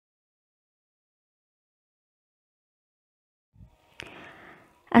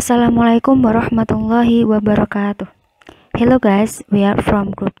Assalamualaikum warahmatullahi wabarakatuh. Hello guys, we are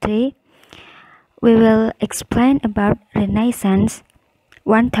from group 3. We will explain about Renaissance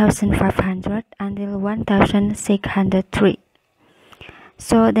 1500 until 1603.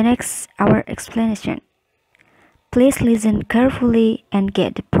 So the next our explanation. Please listen carefully and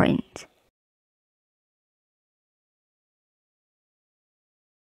get the point.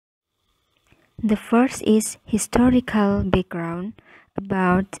 The first is historical background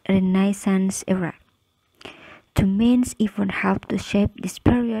about Renaissance era. Two main events helped to shape this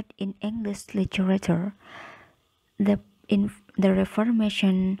period in English literature: the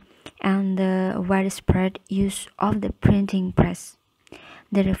Reformation and the widespread use of the printing press.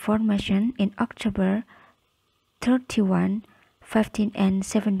 The Reformation in October 31, 15 and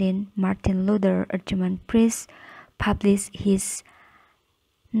 17, Martin Luther, a German priest, published his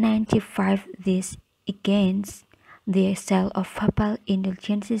 95 Theses against the sale of papal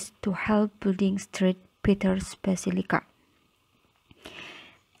indulgences to help building St. Peter's Basilica.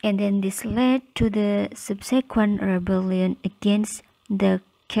 And then this led to the subsequent rebellion against the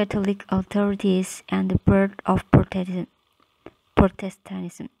Catholic authorities and the birth of Protestantism.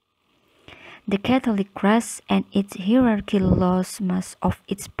 The Catholic Church and its hierarchy lost much of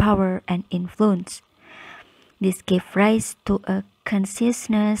its power and influence. This gave rise to a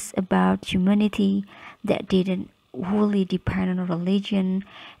consciousness about humanity that didn't wholly depend on religion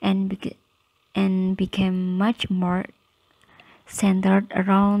and became much more centered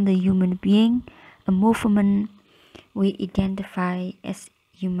around the human being, a movement we identify as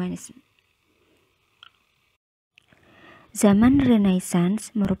humanism. Zaman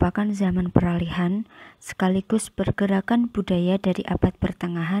Renaissance merupakan zaman peralihan sekaligus pergerakan budaya dari abad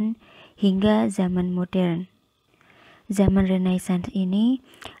pertengahan hingga zaman modern. Zaman Renaissance ini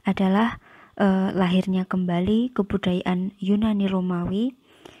adalah lahirnya kembali kebudayaan Yunani Romawi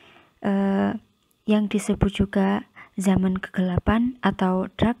yang disebut juga zaman kegelapan atau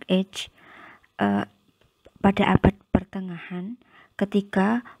Dark Age pada abad pertengahan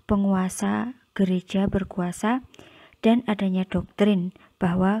ketika penguasa gereja berkuasa dan adanya doktrin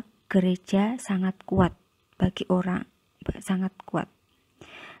bahwa gereja sangat kuat.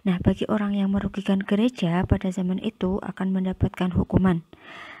 Nah, bagi orang yang merugikan gereja pada zaman itu akan mendapatkan hukuman.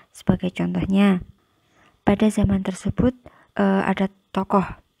 Sebagai contohnya, pada zaman tersebut ada tokoh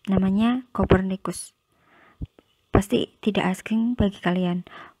namanya Kopernikus. Pasti tidak asing bagi kalian.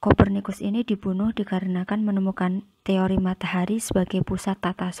 Kopernikus ini dibunuh dikarenakan menemukan teori matahari sebagai pusat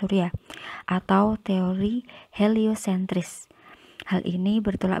tata surya atau teori heliosentris. Hal ini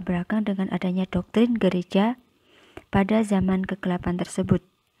bertolak belakang dengan adanya doktrin gereja pada zaman kegelapan tersebut.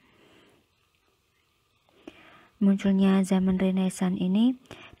 Munculnya zaman Renaissance ini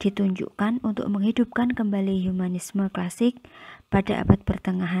ditunjukkan untuk menghidupkan kembali humanisme klasik pada abad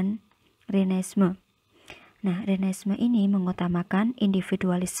pertengahan Renaissance. Nah, Renaissance ini mengutamakan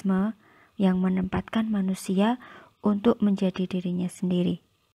individualisme yang menempatkan manusia untuk menjadi dirinya sendiri.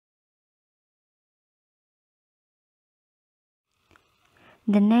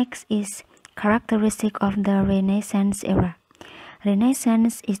 The next is characteristic of the Renaissance era.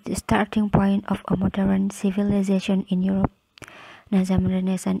 Renaissance is the starting point of a modern civilization in Europe. Nah, zaman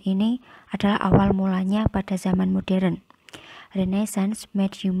Renaissance ini adalah awal mulanya pada zaman modern. Renaissance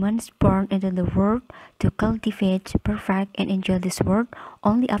made humans born into the world to cultivate, perfect, and enjoy this world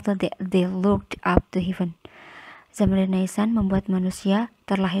only after they looked up to heaven. Zaman Renaissance membuat manusia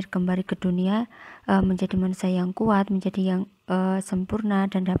terlahir kembali ke dunia menjadi manusia yang kuat, menjadi yang sempurna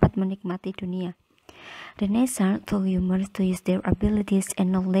dan dapat menikmati dunia. Renaissance told humans to use their abilities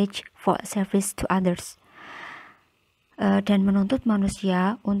and knowledge for service to others. Dan menuntut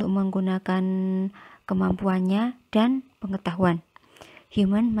manusia untuk menggunakan kemampuannya dan pengetahuan.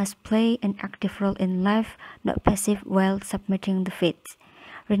 Human must play an active role in life, not passive while submitting the fate.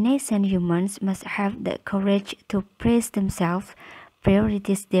 Renaissance humans must have the courage to praise themselves,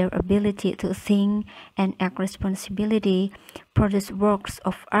 prioritize their ability to think and act responsibility, produce works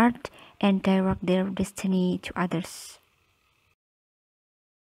of art, and direct their destiny to others.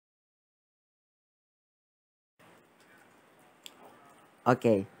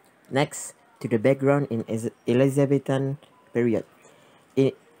 Okay, next to the background in Elizabethan period.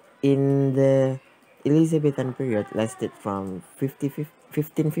 In the Elizabethan period lasted from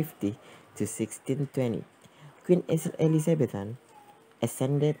 1550 to 1620. Queen Elizabeth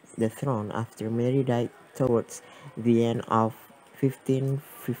ascended the throne after Mary died towards the end of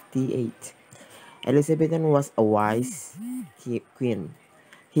 1558. Elizabeth was a wise queen.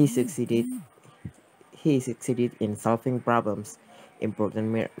 He succeeded in solving problems,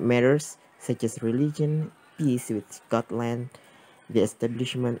 important matters such as religion, peace with Scotland, the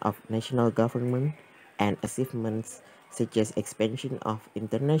establishment of national government, and achievements such as expansion of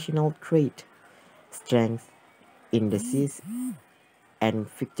international trade, strength in the seas, and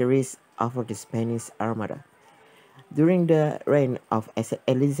victories over the Spanish Armada. During the reign of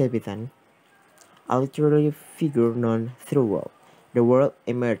Elizabethan, a literary figure known throughout the world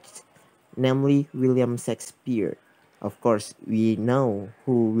emerged, namely William Shakespeare. Of course, we know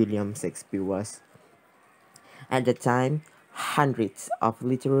who William Shakespeare was. At the time, hundreds of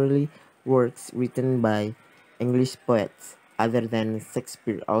literary works written by English poets other than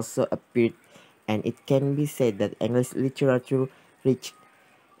Shakespeare also appeared, and it can be said that English literature reached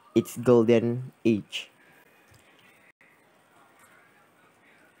its golden age.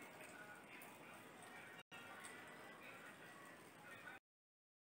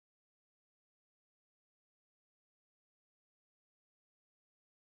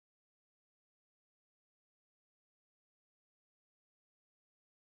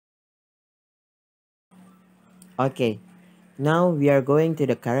 Okay, now we are going to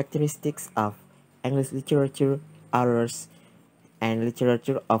the characteristics of English literature, authors, and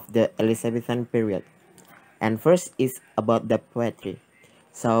literature of the Elizabethan period. And first is about the poetry.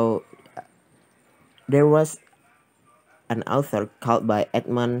 So there was an author called by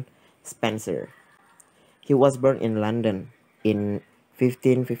Edmund Spenser. He was born in London in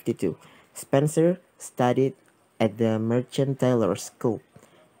 1552. Spenser studied at the Merchant Taylors' School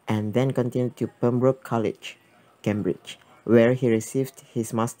and then continued to Pembroke College, Cambridge, where he received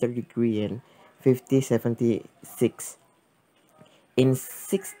his master's degree in 1576. In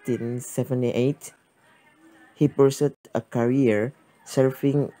 1678, he pursued a career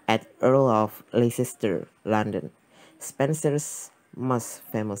serving at Earl of Leicester, London. Spenser's most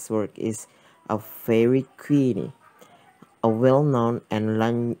famous work is A Fairy Queenie, a well-known and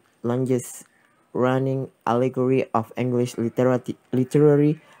longest-running allegory of English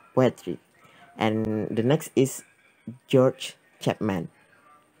literary poetry. And the next is George Chapman,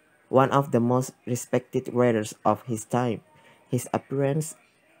 one of the most respected writers of his time. His appearance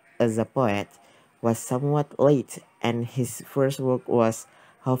as a poet was somewhat late, and his first work was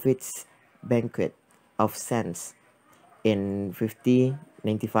Hoffit's Banquet of Sense in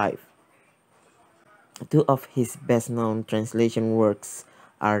 1595. Two of his best-known translation works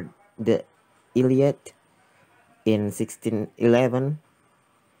are the Iliad in 1611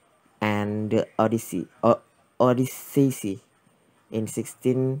 and the Odyssey in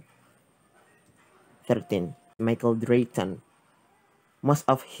 1613 by Michael Drayton. Most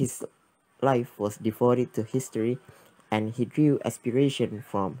of his life was devoted to history, and he drew inspiration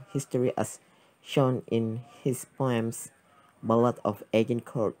from history as shown in his poems Ballad of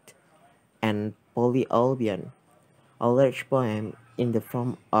Agincourt and Polyolbion, a large poem in the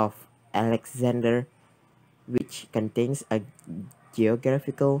form of Alexander which contains a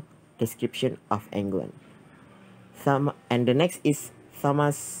geographical description of England. And the next is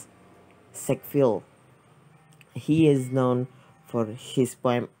Thomas Sackville. He is known for his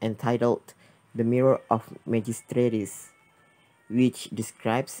poem entitled The Mirror of Magistrates, which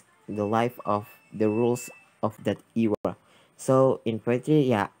describes the life of the rules of that era. So in poetry,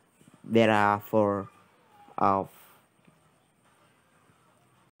 yeah, there are four of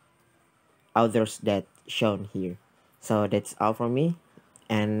authors that shown here. So that's all for me.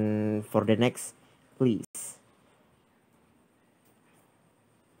 And for the next, please.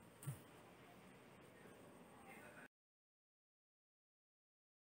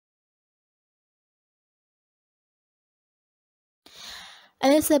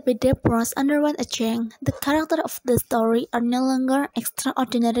 Elizabeth Prose underwent a change. The characters of the story are no longer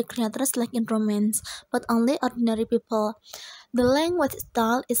extraordinary creatures like in romance, but only ordinary people. The language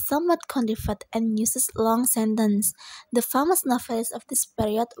style is somewhat codified and uses long sentences. The famous novelists of this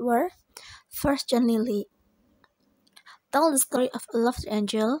period were first John Lilly, told the story of a loved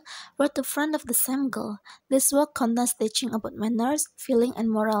angel, wrote the friend of the same girl. This work contains teaching about manners, feeling,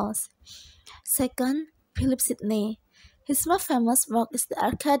 and morals. Second, Philip Sidney. His most famous work is the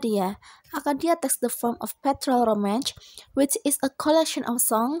Arcadia. Arcadia takes the form of pastoral romance, which is a collection of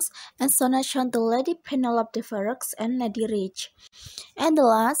songs and sonnets shown to Lady Penelope de Ferrux and Lady Rich. And the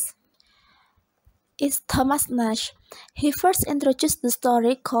last is Thomas Nash. He first introduced the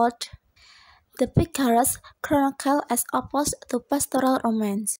story called the Picaresque Chronicle as opposed to pastoral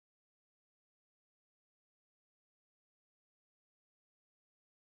romance.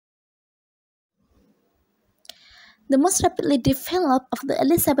 The most rapidly developed of the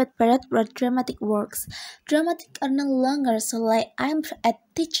Elizabeth period were dramatic works. Dramatic are no longer solely aimed at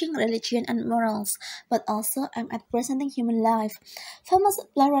teaching religion and morals, but also aimed at presenting human life. Famous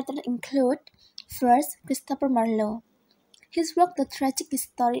playwrights include first, Christopher Marlowe. His work, The Tragic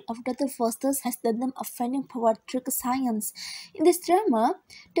Story of Dr. Faustus, has the theme of finding power through science. In this drama,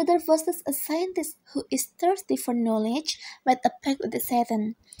 Dr. Faustus, a scientist who is thirsty for knowledge, made a pact with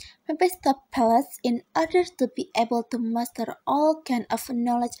Satan. Mephisto Palace in order to be able to master all kinds of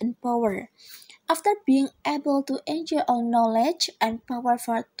knowledge and power. After being able to enjoy all knowledge and power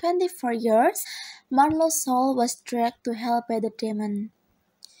for 24 years, Marlowe's soul was dragged to hell by the demon.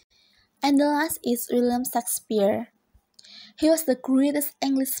 And the last is William Shakespeare. He was the greatest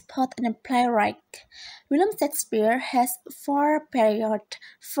English poet and playwright. William Shakespeare has four periods.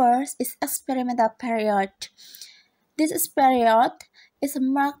 First is experimental period. This period is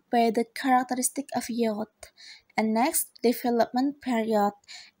marked by the characteristic of youth. And next, development period.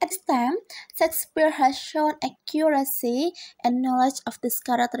 At this time, Shakespeare has shown accuracy and knowledge of this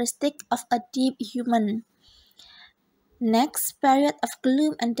characteristic of a deep human. Next, period of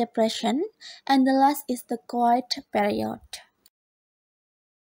gloom and depression, and the last is the quiet period.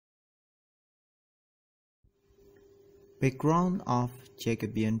 Background of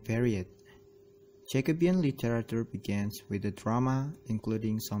Jacobean period. Jacobean literature begins with the drama,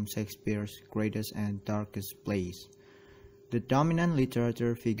 including some Shakespeare's greatest and darkest plays. The dominant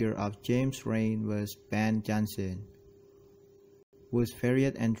literature figure of James' reign was Ben Jonson, whose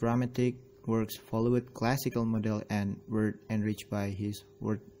varied and dramatic works followed classical model and were enriched by his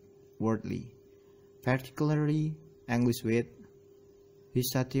worldly, particularly English wit.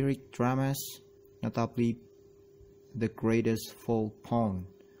 His satiric dramas, notably The Greatest Foul Pawn,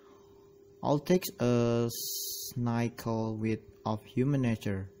 all takes a cynical wit of human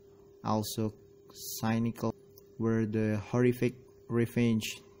nature, also cynical were the horrific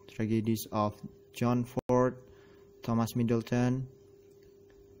revenge tragedies of John Ford, Thomas Middleton,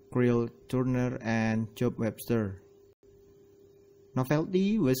 Creel Turner, and Job Webster.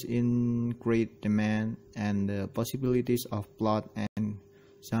 Novelty was in great demand, and the possibilities of plot and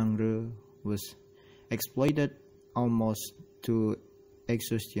genre was exploited almost to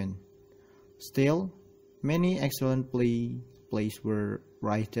exhaustion. Still, many excellent plays were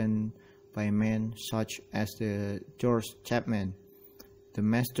written by men such as George Chapman, the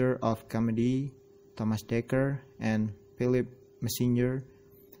master of comedy, Thomas Dekker, and Philip Messenger,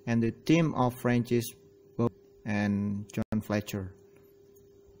 and the team of Francis Bob and John Fletcher.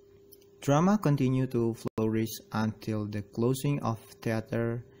 Drama continued to flourish until the closing of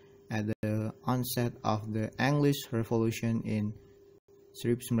theatre at the onset of the English Revolution in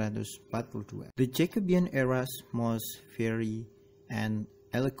 1942. The Jacobean era's most fiery and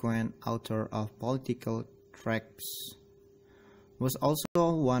eloquent author of political tracts was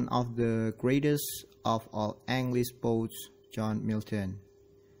also one of the greatest of all English poets, John Milton.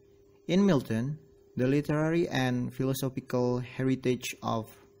 In Milton, the literary and philosophical heritage of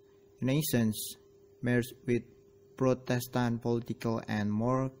Renaissance merged with Protestant political and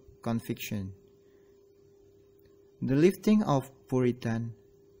moral conviction. The lifting of Puritan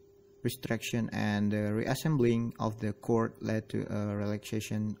restriction and the reassembling of the court led to a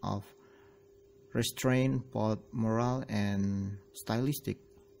relaxation of restraint, both moral and stylistic,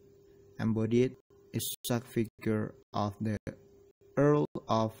 embodied is such figure of the Earl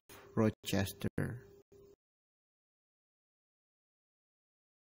of Rochester.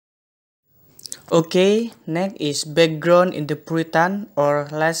 Okay, next is background in the Puritan or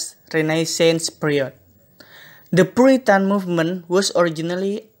last Renaissance period. The Puritan movement was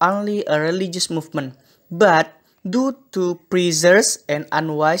originally only a religious movement, but due to pressures and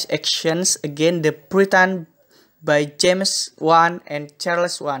unwise actions against the Puritan by James I and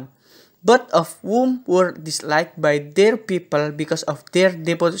Charles I, both of whom were disliked by their people because of their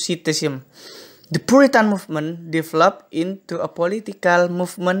despotism, the Puritan movement developed into a political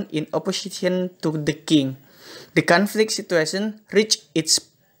movement in opposition to the king. The conflict situation reached its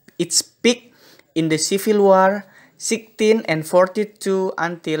peak in the Civil War 1642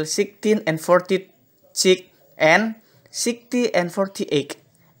 until 1646 and 1648,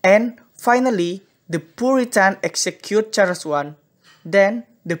 and finally the Puritan executed Charles I. Then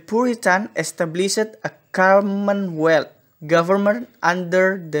the Puritan established a Commonwealth government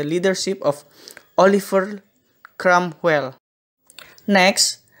under the leadership of Oliver Cromwell.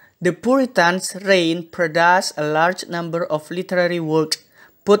 Next, the Puritans' reign produced a large number of literary works,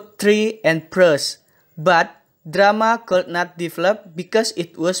 poetry and prose, but drama could not develop because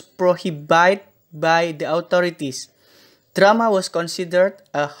it was prohibited by the authorities. Drama was considered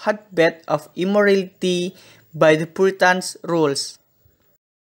a hotbed of immorality by the Puritans' rules.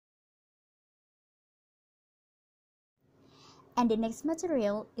 And the next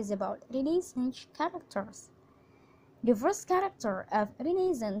material is about Renaissance characters. The first character of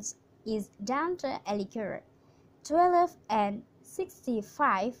Renaissance is Dante Alighieri. 12 and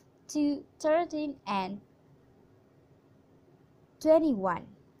 65 to 13 and 21.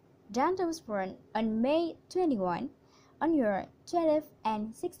 Dante was born on May 21 on year 12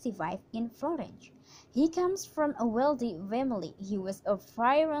 and 65 in Florence. He comes from a wealthy family. He was a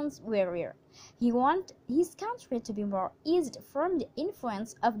fierce warrior. He wanted his country to be more eased from the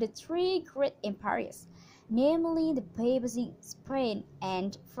influence of the three great empires, namely the papacy, Spain,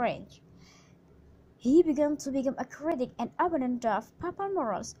 and French. He began to become a critic and opponent of papal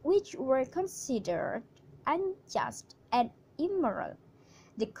morals, which were considered unjust and immoral.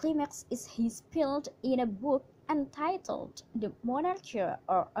 The climax is he spelled in a book entitled The Monarchia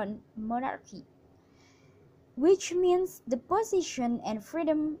or On Monarchy, which means the position and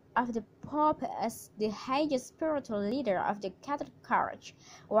freedom of the Pope as the highest spiritual leader of the Catholic Church,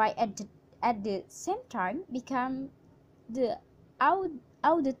 while at the same time become the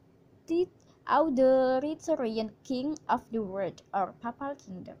authoritarian king of the world or papal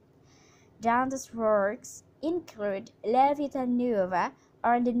kingdom. Dante's works include La Vita Nuova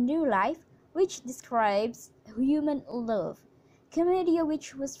or The New Life, which describes human love, Commedia,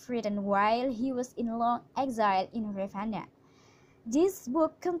 which was written while he was in long exile in Ravenna. This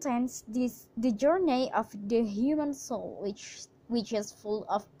book contains the journey of the human soul, which is full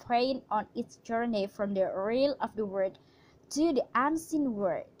of pain on its journey from the real of the world to the unseen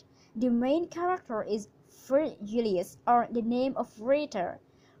world. The main character is Virgilius, or the name of writer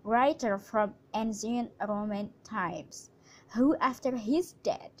from ancient Roman times, who after his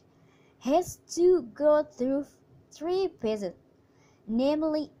death has to go through three phases,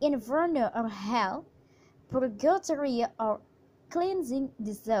 namely Inferno or Hell, Purgatory or cleansing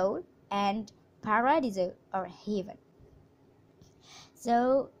the soul, and Paradiso or Heaven.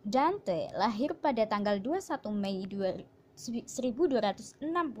 So, Dante lahir pada tanggal 21 Mei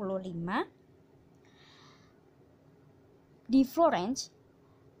 1265 di Florence.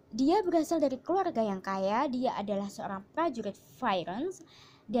 Dia berasal dari keluarga yang kaya. Dia adalah seorang prajurit Florence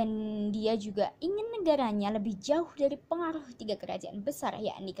dan dia juga ingin negaranya lebih jauh dari pengaruh tiga kerajaan besar,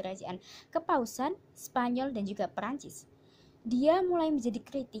 yakni kerajaan Kepausan, Spanyol, dan juga Perancis. Dia mulai menjadi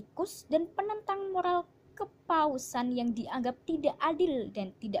kritikus dan penentang moral Kepausan yang dianggap tidak adil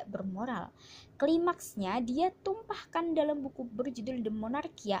dan tidak bermoral. Klimaksnya dia tumpahkan dalam buku berjudul The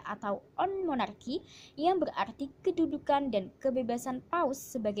Monarchia atau On Monarchy, yang berarti kedudukan dan kebebasan Paus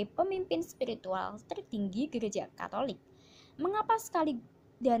sebagai pemimpin spiritual tertinggi Gereja Katolik. Mengapa sekali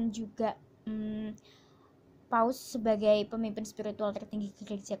dan juga Paus sebagai pemimpin spiritual tertinggi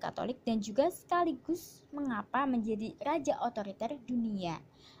Gereja Katolik, dan juga sekaligus mengapa menjadi raja otoriter dunia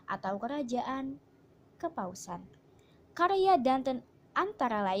atau kerajaan Kepausan. Karya Dante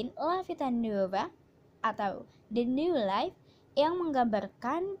antara lain La Vita Nuova atau The New Life yang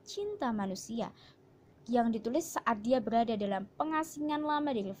menggambarkan cinta manusia yang ditulis saat dia berada dalam pengasingan lama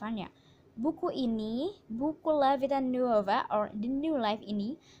di Ravenna. Buku La Vita Nuova or The New Life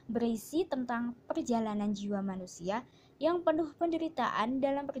ini berisi tentang perjalanan jiwa manusia yang penuh penderitaan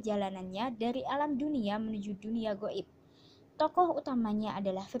dalam perjalanannya dari alam dunia menuju dunia goib. Tokoh utamanya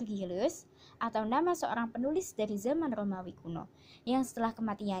adalah Virgilius, atau nama seorang penulis dari zaman Romawi kuno, yang setelah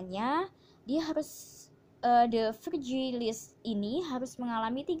kematiannya Virgilius ini harus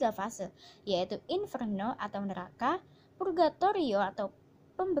mengalami 3 fase, yaitu Inferno atau neraka, Purgatorio atau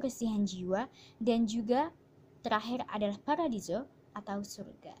pembersihan jiwa, dan juga terakhir adalah Paradiso atau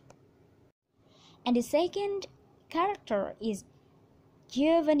surga. And the second character is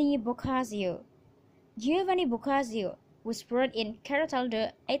Giovanni Boccaccio. Giovanni Boccaccio was born in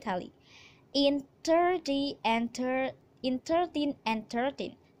Cataldo, Italy, in 1313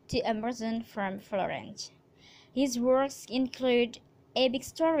 to a merchant from Florence. His works include epic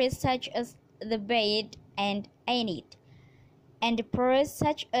stories such as The Bait and Aeneid, and the prose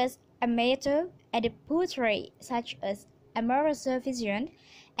such as Amato, and the poetry such as Amorous Vision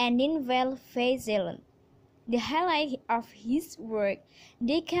and Ninvel Fazelon. The highlight of his work,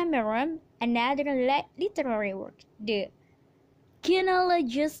 Decameron, another literary work, the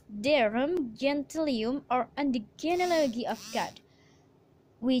Genealogius Derum Gentilium or On the Genealogy of God,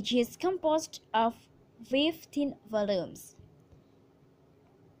 which is composed of 15 volumes.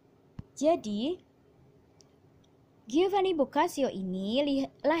 Jadi, Giovanni Boccaccio ini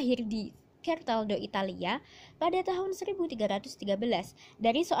lahir di Cataldo, Italia pada tahun 1313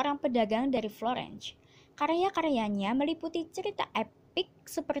 dari seorang pedagang dari Florence. Karya-karyanya meliputi cerita epik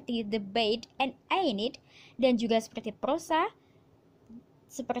seperti The Bait and Aeneid, dan juga seperti prosa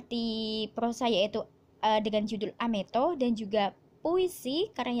yaitu dengan judul Amato, dan juga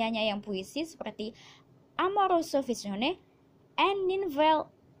puisi, karyanya yang puisi seperti Amoroso Visione and Ninvel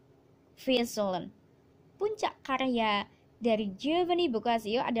Visolon. puncak karya dari Giovanni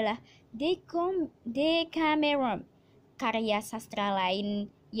Boccaccio adalah Decameron. Karya sastra lain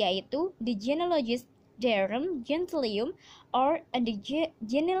yaitu The Genealogies Derum Gentium or The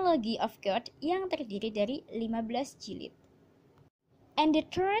Genealogy of God yang terdiri dari 15 jilid. And the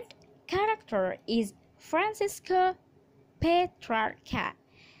third character is Francisco Petrarca.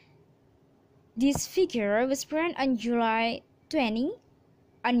 This figure was born on July 20,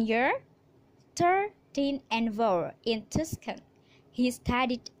 on year 1304 in Tuscany. He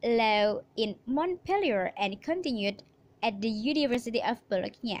studied law in Montpellier and continued at the University of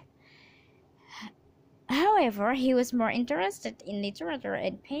Bologna. However, he was more interested in literature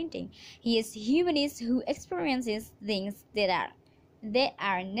and painting. He is a humanist who experiences things that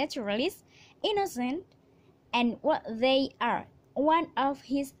are naturalist, innocent, and what they are. One of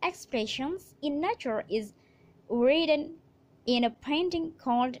his expressions in nature is written in a painting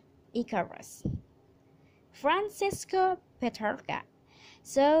called Icarus. Francisco Petrarca.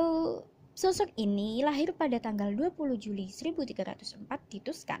 Sosok ini lahir pada tanggal 20 Juli 1304 di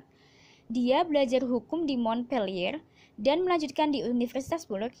Tuscan. Dia belajar hukum di Montpellier dan melanjutkan di Universitas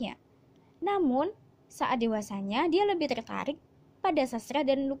Bologna. Namun, saat dewasanya dia lebih tertarik pada sastra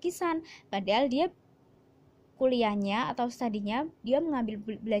dan lukisan, padahal dia kuliahnya atau studinya dia mengambil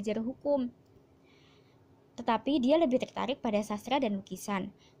belajar hukum. Tetapi dia lebih tertarik pada sastra dan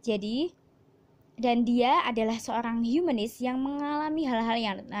lukisan. Dan dia adalah seorang humanis yang mengalami hal-hal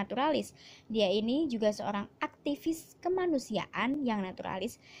yang naturalis. Dia ini juga seorang aktivis kemanusiaan yang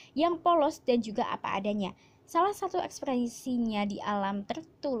naturalis, yang polos dan juga apa adanya. Salah satu ekspresinya di alam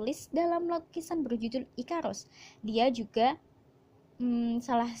tertulis dalam lukisan berjudul Icarus. Dia juga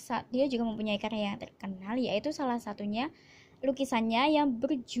mempunyai karya yang terkenal, yaitu salah satunya lukisannya yang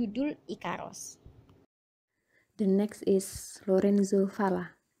berjudul Icarus. The next is Lorenzo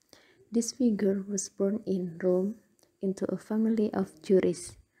Valla. This figure was born in Rome into a family of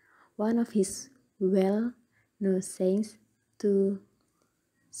jurists. One of his well-known sayings to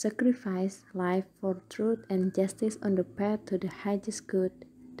sacrifice life for truth and justice on the path to the highest good,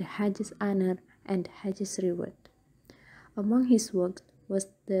 the highest honor, and the highest reward. Among his works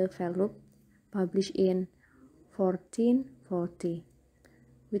was the Philip, published in 1440,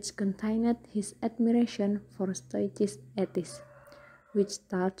 which contained his admiration for Stoic ethics, which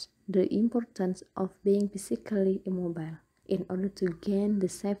taught the importance of being physically immobile in order to gain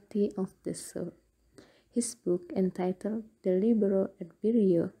the safety of the soul. His book, entitled The Libero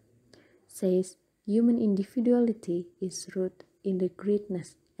Arbitrio, says human individuality is rooted in the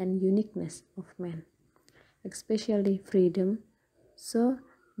greatness and uniqueness of man, especially freedom, so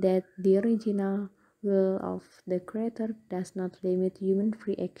that the original will of the Creator does not limit human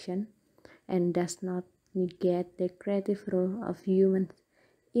free action and does not negate the creative role of humans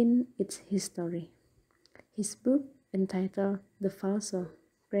in its history. His book, entitled The Falso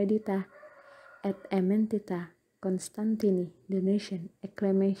Predita et Ementita Constantini Donation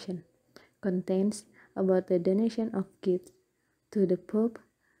Acclamation, contains about the donation of gifts to the Pope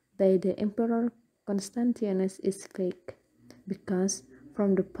by the Emperor Constantius is fake, because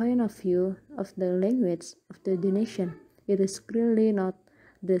from the point of view of the language of the donation, it is clearly not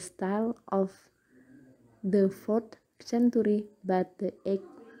the style of the 4th century but the 8th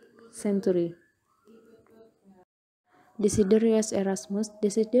century. Desiderius Erasmus.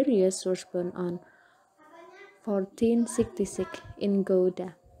 Desiderius was born on 1466 in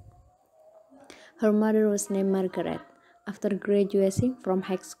Gouda. Her mother was named Margaret. After graduating from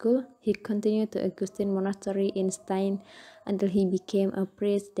high school, he continued to Augustine Monastery in Stein until he became a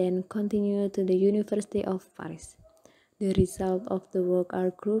priest, then continued to the University of Paris. The results of the work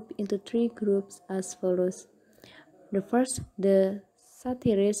are grouped into 3 groups as follows. The first, the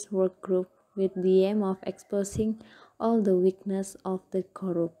satirist work group, with the aim of exposing all the weakness of the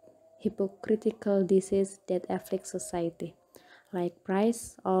corrupt, hypocritical disease that afflict society, like pride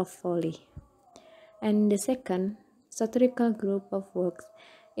or folly. And the second, satirical group of works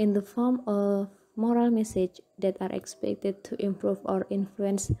in the form of moral message that are expected to improve or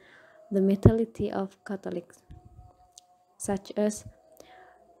influence the mentality of Catholics, such as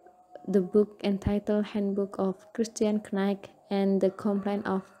the book entitled Handbook of Christian Knight and the Complaint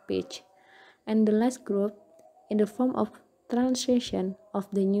of Page, and the last group in the form of translation of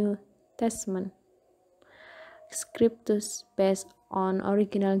the New Testament scriptures based on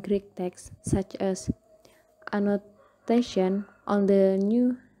original Greek texts, such as annotation on the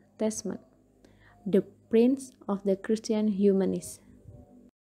New Testament, the prince of the Christian humanists.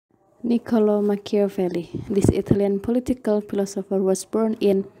 Niccolo Machiavelli. This Italian political philosopher was born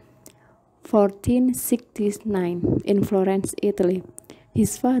in 1469 in Florence, Italy.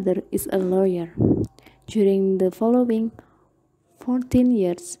 His father is a lawyer. During the following 14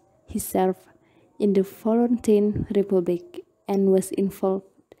 years, he served in the Florentine Republic and was involved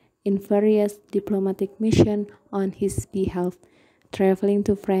in various diplomatic missions on his behalf, traveling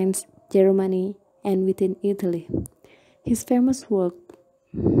to France, Germany, and within Italy. His famous works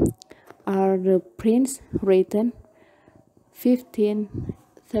are The Prince, written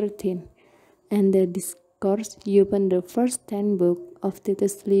 1513, and The Discourse, upon the first 10 books of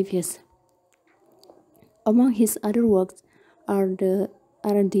Titus Livius. Among his other works are the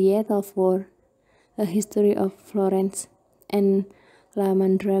Art of War, A History of Florence, and La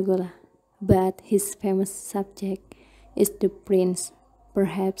Mandragola, but his famous subject is The Prince,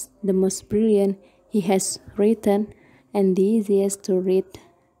 perhaps the most brilliant he has written and the easiest to read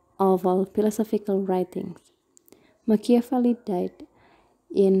of all philosophical writings. Machiavelli died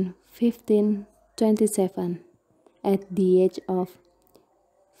in 1527 at the age of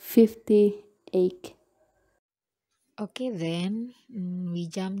 58. Okay, then we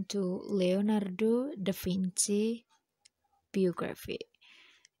jump to Leonardo da Vinci biography.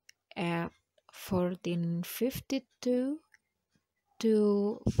 At 1452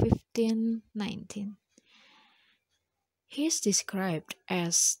 to 1519. He is described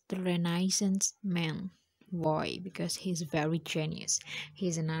as the Renaissance man. Why? Because he's very genius.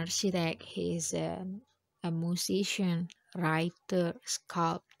 He's an architect, he's a musician, writer,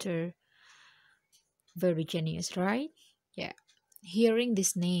 sculptor. Very genius, right? Yeah. Hearing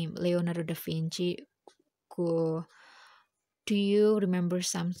this name, Leonardo da Vinci, do you remember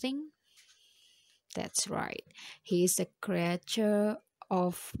something? That's right. He is a creator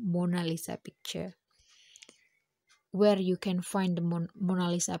of Mona Lisa picture. Where you can find the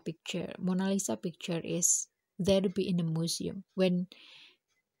Mona Lisa picture. Mona Lisa picture is there to be in a museum. When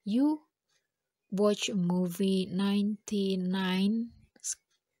you watch a movie 99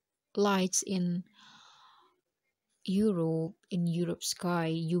 Lights in Europe sky,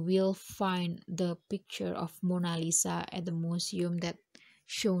 you will find the picture of Mona Lisa at the museum that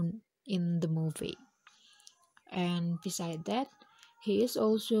shown in the movie. And beside that, he is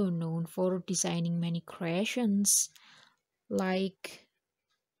also known for designing many creations like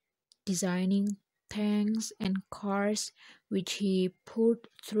designing tanks and cars which he put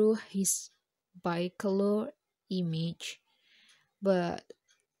through his bicolor image. But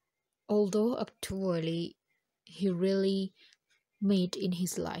although actually he really made in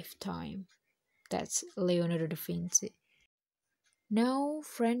his lifetime. That's Leonardo da Vinci. Now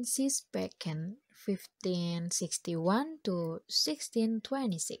Francis Bacon, 1561 to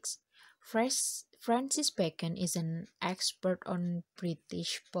 1626. Francis Bacon is an expert on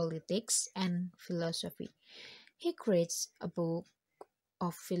British politics and philosophy. He creates a book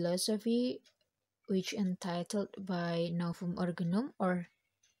of philosophy which entitled by Novum Organum, or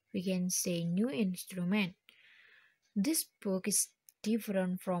we can say New Instrument. This book is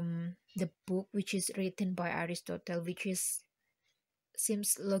different from the book which is written by Aristotle, which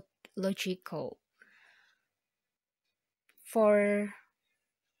seems logical. For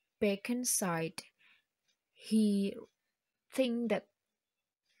Bacon's side, he think that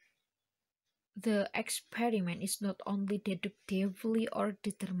the experiment is not only deductively or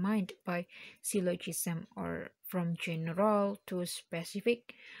determined by syllogism or from general to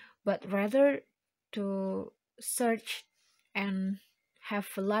specific, but rather to search and have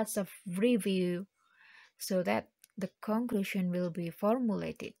lots of review so that the conclusion will be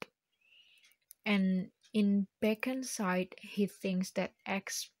formulated. And in Bacon's side, he thinks that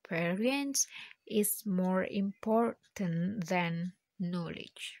experience is more important than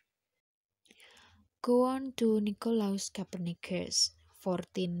knowledge. Go on to Nicolaus Copernicus,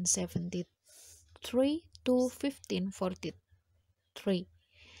 1473 to 1543.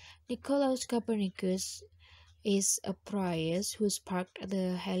 Nicolaus Copernicus is a priest who sparked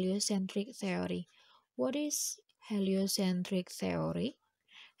the heliocentric theory. What is heliocentric theory?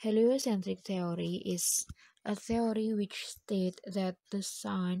 Heliocentric theory is a theory which states that the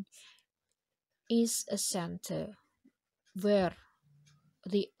sun is a center where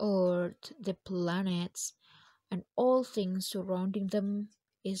the earth, the planets, and all things surrounding them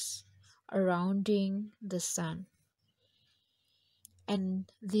is surrounding the sun.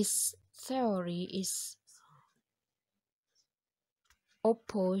 And this theory is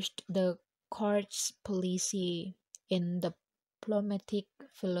opposed the quartz policy in the Ptolemaic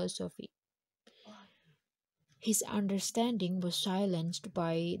philosophy. His understanding was silenced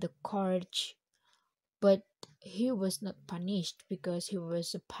by the quartz, but he was not punished because he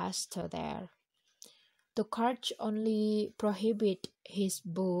was a pastor there. The quartz only prohibit his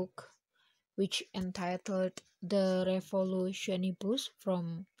book, which entitled The Revolutionibus,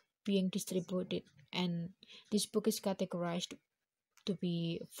 from being distributed and this book is categorized to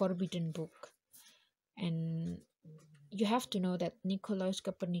be forbidden book. And you have to know that Nicolaus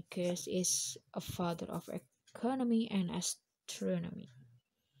Copernicus is a father of economy and astronomy.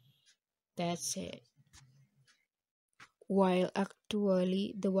 That's it. While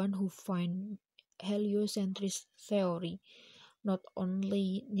actually the one who find heliocentric theory, not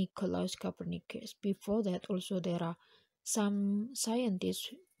only Nicolaus Copernicus. Before that, also there are some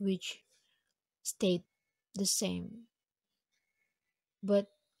scientists which state the same, but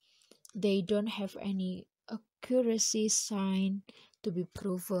they don't have any accuracy sign to be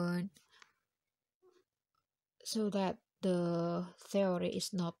proven, so that the theory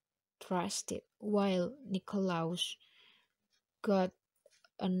is not trusted, while Nicolaus got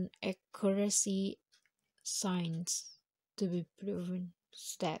an accuracy signs to be proven,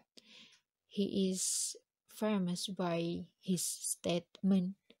 that he is famous by his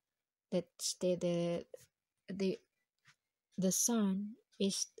statement that stated the sun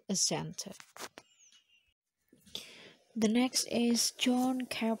is a center. The next is John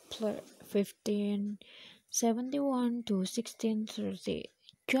Kepler, 1571 to 1630.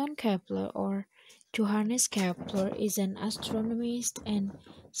 John Kepler, or Johannes Kepler, is an astronomist and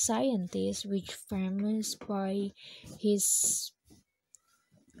scientist which famous by his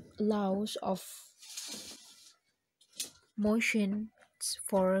laws of motion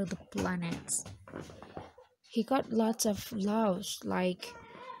for the planets. He got lots of laws, like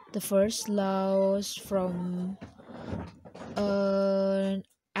the first laws from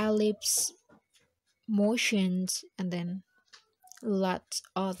ellipse motions, and then lots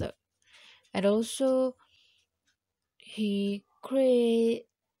other. And also he create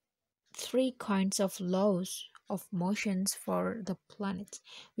 3 kinds of laws of motions for the planets,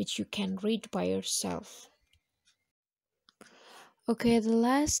 which you can read by yourself. Okay, the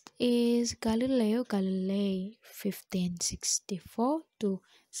last is Galileo Galilei, 1564 to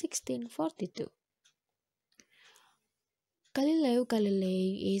 1642. Galileo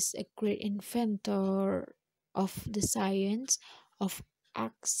Galilei is a great inventor of the science of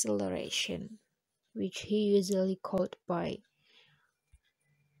acceleration, which he usually called by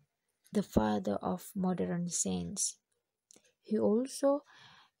the father of modern science. He also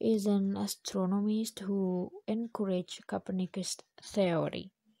is an astronomist who encouraged Copernicus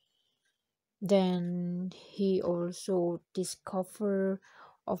theory. Then he also discovered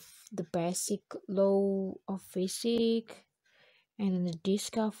of the basic law of physics, and the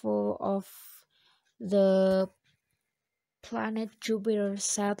discovery of the planet Jupiter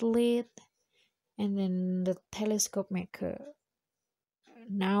satellite, and then the telescope maker.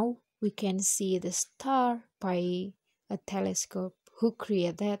 Now we can see the star by a telescope. Who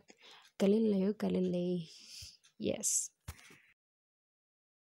created that? Galileo Galilei. Yes.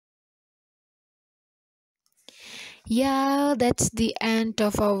 Yeah, that's the end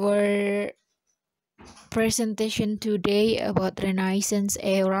of our presentation today about Renaissance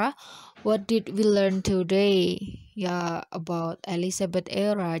era. What did we learn today? Yeah, about Elizabeth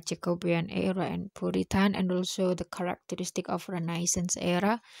era, Jacobean era, and Puritan, and also the characteristic of Renaissance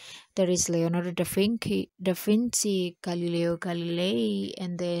era. There is Leonardo da Vinci, Galileo Galilei,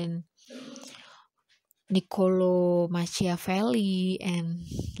 and then Niccolo Machiavelli, and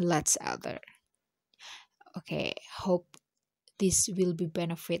lots other. Okay, hope this will be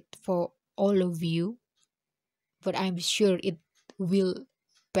benefit for all of you, but I'm sure it will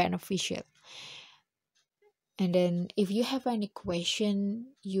beneficial. And then if you have any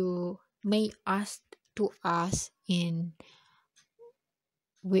question, you may ask to us in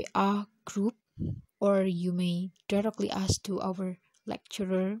WA group, or you may directly ask to our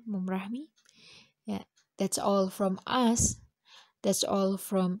lecturer, Mom Rahmi. Yeah, that's all from us. That's all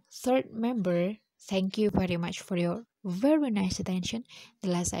from third member. Thank you very much for your very nice attention. The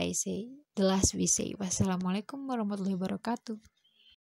last we say, wassalamualaikum warahmatullahi wabarakatuh.